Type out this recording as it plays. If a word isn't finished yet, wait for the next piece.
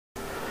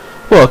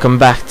Welcome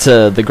back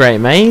to the Great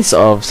Maze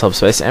of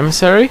Subspace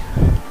Emissary.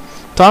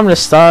 Time to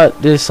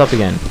start this up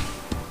again.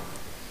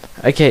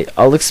 Okay,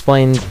 I'll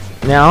explain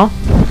now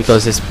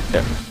because this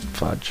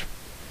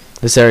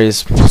This area is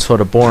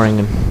sort of boring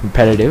and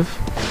repetitive,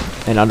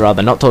 and I'd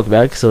rather not talk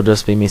about it because it'll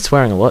just be me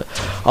swearing a lot.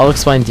 I'll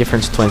explain the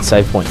difference between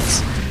save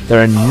points.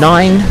 There are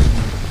nine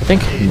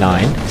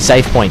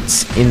save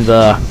points in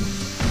the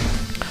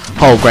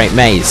whole Great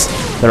Maze.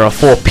 There are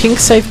 4 pink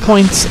save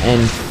points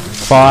and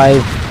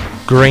 5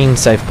 green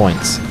save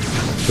points.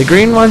 The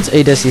green ones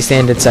are just your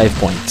standard save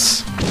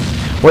points.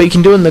 What you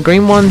can do in the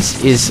green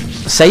ones is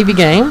save your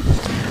game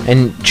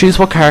and choose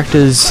what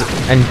characters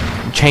and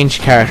change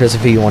characters of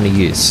who you want to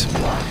use.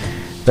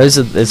 There's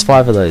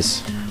 5 of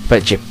those.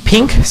 But your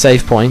pink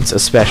save points are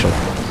special.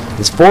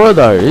 There's 4 of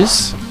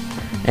those,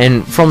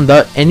 and from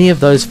any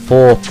of those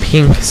 4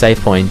 pink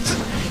save points,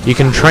 you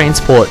can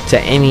transport to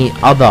any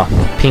other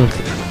pink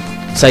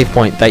save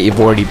point that you've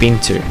already been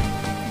to.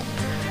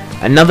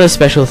 Another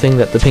special thing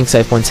that the pink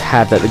save points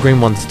have that the green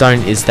ones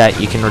don't is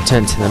that you can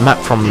return to the map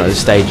from those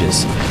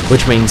stages,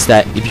 which means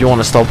that if you want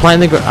to stop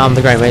playing the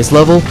Great Maze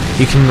level,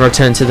 you can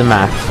return to the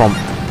map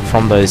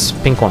from those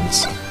pink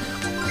ones.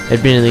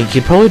 Admittedly, you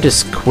could probably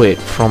just quit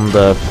from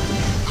the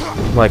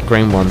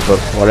green ones, but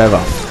whatever.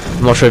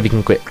 I'm not sure if you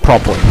can quit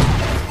properly,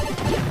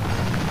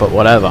 but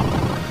whatever.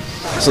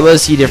 So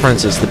those are your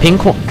differences. The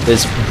pink one,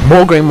 there's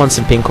more green ones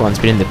than pink ones,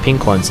 but in the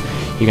pink ones,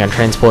 you can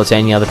transport to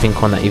any other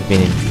pink one that you've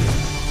been in.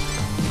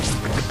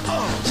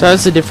 So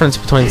that's the difference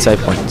between save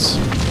points.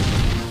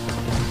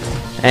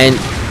 And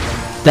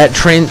that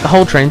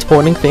whole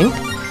transporting thing,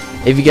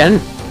 if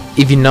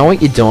you know what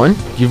you're doing,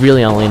 you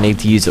really only need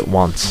to use it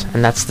once,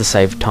 and that's to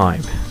save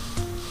time.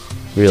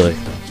 Really,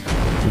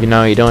 if you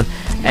know what you're doing.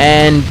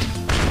 And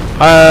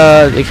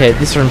okay,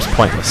 this room's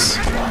pointless.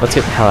 Let's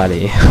get the hell out of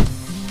here.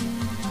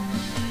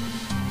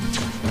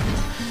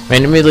 I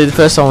mean, admittedly, the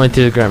first time I went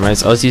through the Great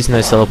Maze, I was using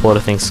those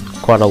teleporter things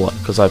quite a lot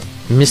because I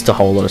missed a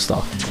whole lot of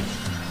stuff.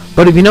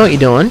 But if you know what you're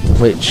doing,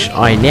 which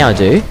I now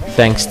do,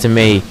 thanks to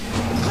me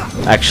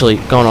actually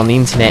going on the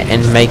internet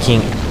and making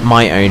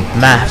my own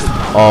map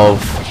of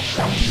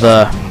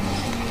the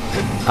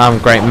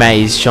Great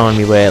Maze, showing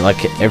me where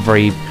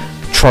every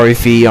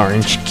trophy,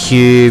 orange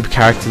cube,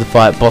 character to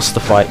fight, boss to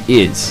fight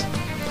is.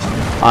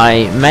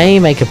 I may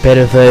make a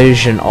better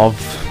version of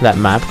that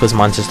map because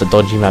mine's just a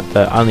dodgy map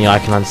that only I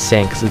can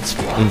understand because it's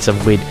in some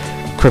weird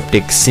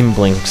cryptic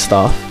symboling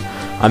stuff.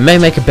 I may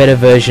make a better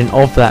version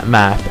of that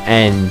map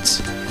and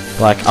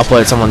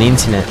upload some on the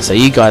internet so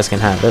you guys can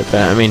have it,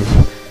 but I mean,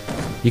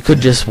 you could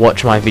just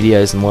watch my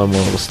videos and learn what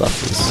all the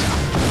stuff is.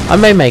 I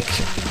may make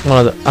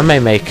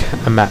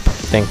a map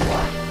thing,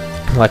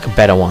 a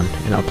better one,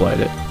 and upload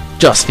it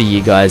just for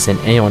you guys and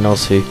anyone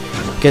else who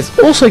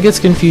also gets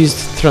confused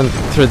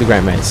through the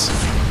Great Maze.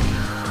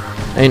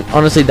 I mean,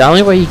 honestly, the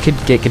only way you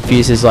could get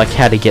confused is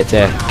how to get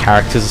their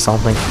characters or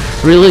something.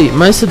 Really,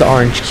 most of the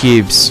orange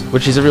cubes,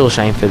 which is a real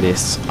shame for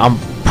this, are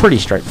pretty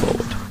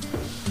straightforward.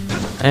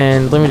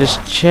 And let me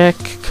just check,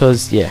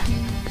 because, yeah,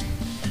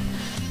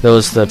 that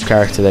was the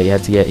character that you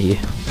had to get here.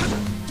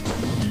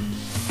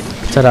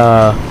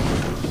 Ta-da!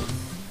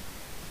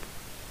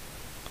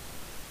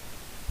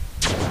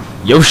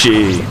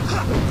 Yoshi!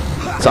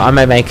 So I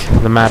may make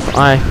the map,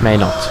 I may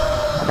not.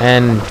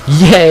 And,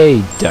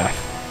 yay! Death!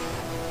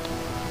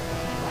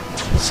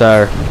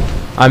 So,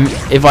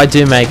 if I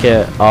do make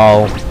it,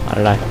 I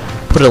don't know,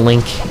 put a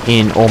link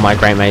in all my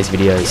Great Maze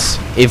videos,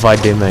 if I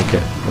do make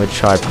it,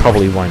 which I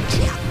probably won't,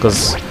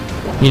 because,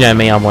 you know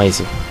me, I'm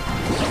lazy.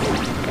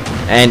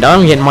 And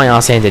I'm getting my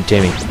ass handed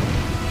to me.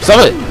 Stop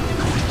it!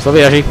 Stop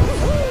it,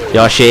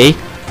 Yoshi. Yoshi!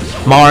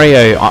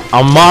 Mario!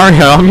 I'm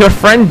Mario, I'm your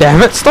friend,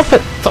 damn it! Stop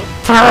it!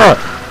 Stop.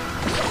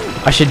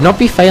 I should not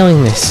be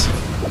failing this.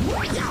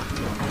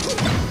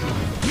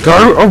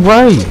 Go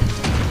away!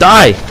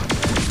 Die!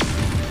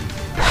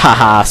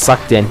 Haha,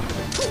 sucked in.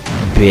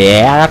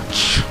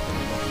 Bitch!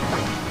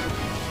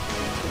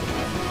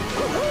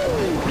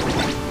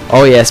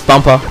 Oh yes,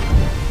 Bumper.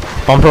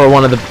 Bumper are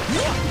one of the...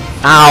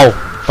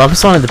 Ow!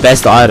 Bumper's one of the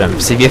best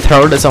items. If you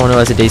throw it at someone who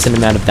has a decent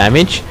amount of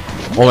damage,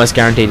 almost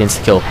guaranteed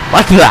insta-kill.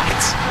 Like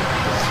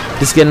that!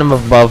 Just getting them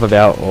above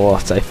about,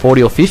 let's say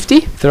 40 or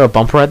 50. Throw a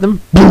Bumper at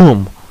them.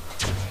 Boom!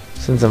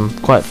 Sends them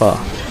quite far.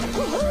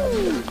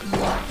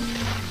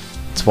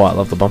 That's why I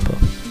love the Bumper.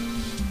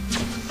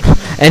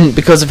 And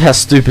because of how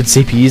stupid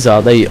CPUs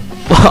are, they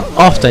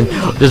often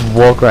just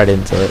walk right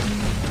into it.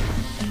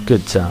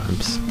 Good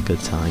times. Good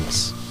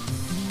times.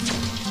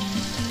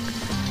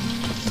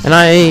 And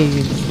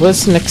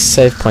where's the next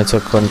save point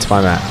according to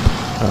my map?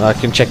 I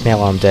can check now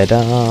while I'm dead.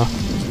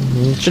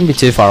 Shouldn't be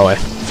too far away.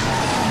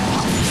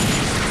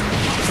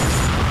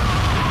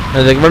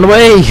 And they run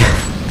away!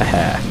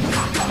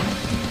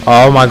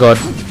 Oh my god.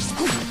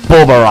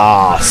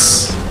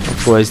 Borbaras!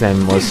 That's what his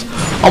name was.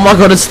 Oh my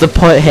god, it's the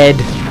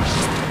head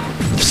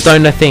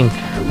stoner thing,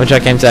 which I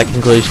came to that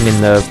conclusion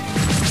in the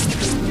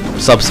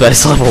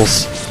subspace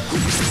levels.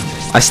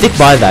 I stick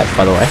by that,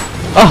 by the way.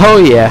 Oh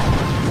yeah.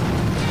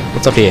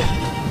 What's up here?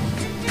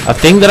 A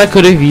thing that I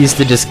could have used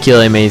to just kill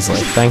him easily.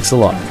 Thanks a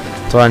lot.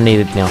 That's what I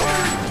needed now.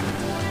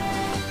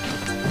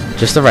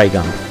 Just a ray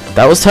gun.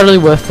 That was totally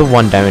worth the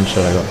 1 damage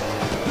that I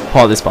got.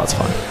 Oh, this part's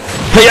fun.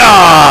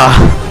 Hiya!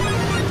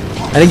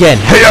 And again,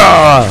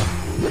 hiya!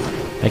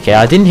 Okay,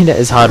 I didn't hit it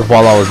as hard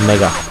while I was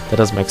mega. That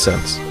does make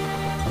sense.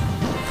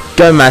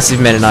 Go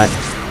massive Meta Knight.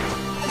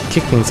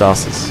 Kick things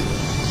asses.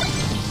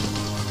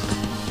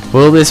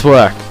 Will this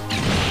work?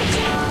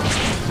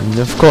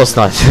 Of course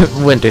not.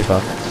 Went too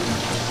far.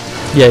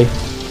 Yay.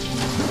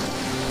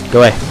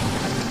 Go away.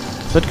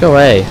 But go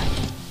away.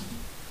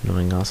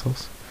 Annoying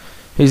assholes.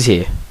 Who's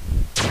here?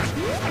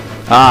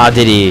 Ah,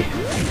 did he?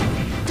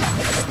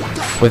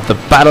 With the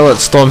Battle at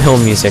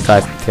Stormhill music,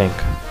 I think.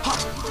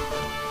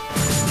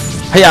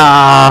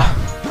 Hiya!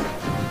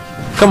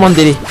 Come on,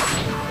 Diddy.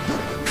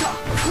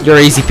 You're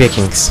easy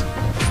pickings.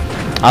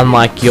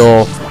 Unlike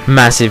your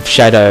massive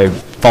shadow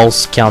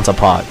false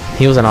counterpart.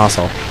 He was an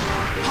asshole.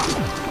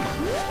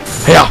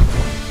 Hiya!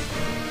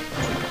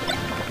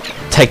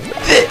 Take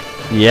this!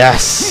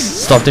 Yes!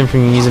 Stopped him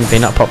from using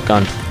peanut pop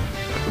gun.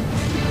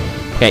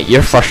 Okay,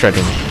 you're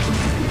frustrating me.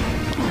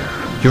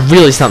 You're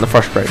really starting to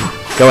frustrate me.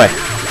 Go away.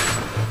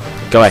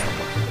 Go away.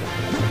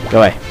 Go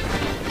away.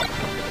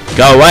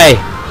 Go away!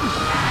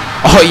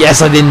 Oh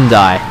yes, I didn't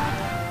die.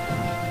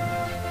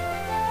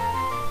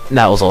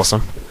 That was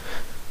awesome.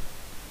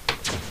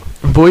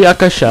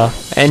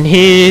 Booyakasha. And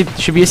here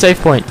should be a save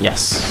point.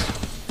 Yes.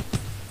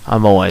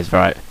 I'm always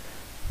right.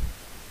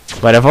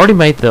 Wait, I've already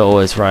made the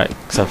always right,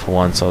 except for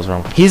one, so I was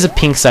wrong. Here's a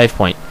pink save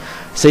point.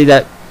 See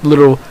that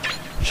little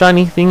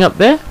shiny thing up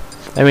there?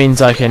 That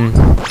means I can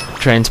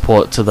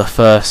transport to the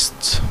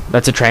first.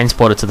 That's a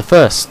transporter to the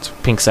first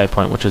pink save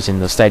point, which was in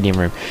the stadium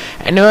room.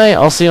 Anyway,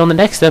 I'll see you on the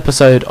next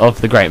episode of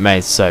The Great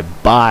Maze, so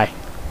bye.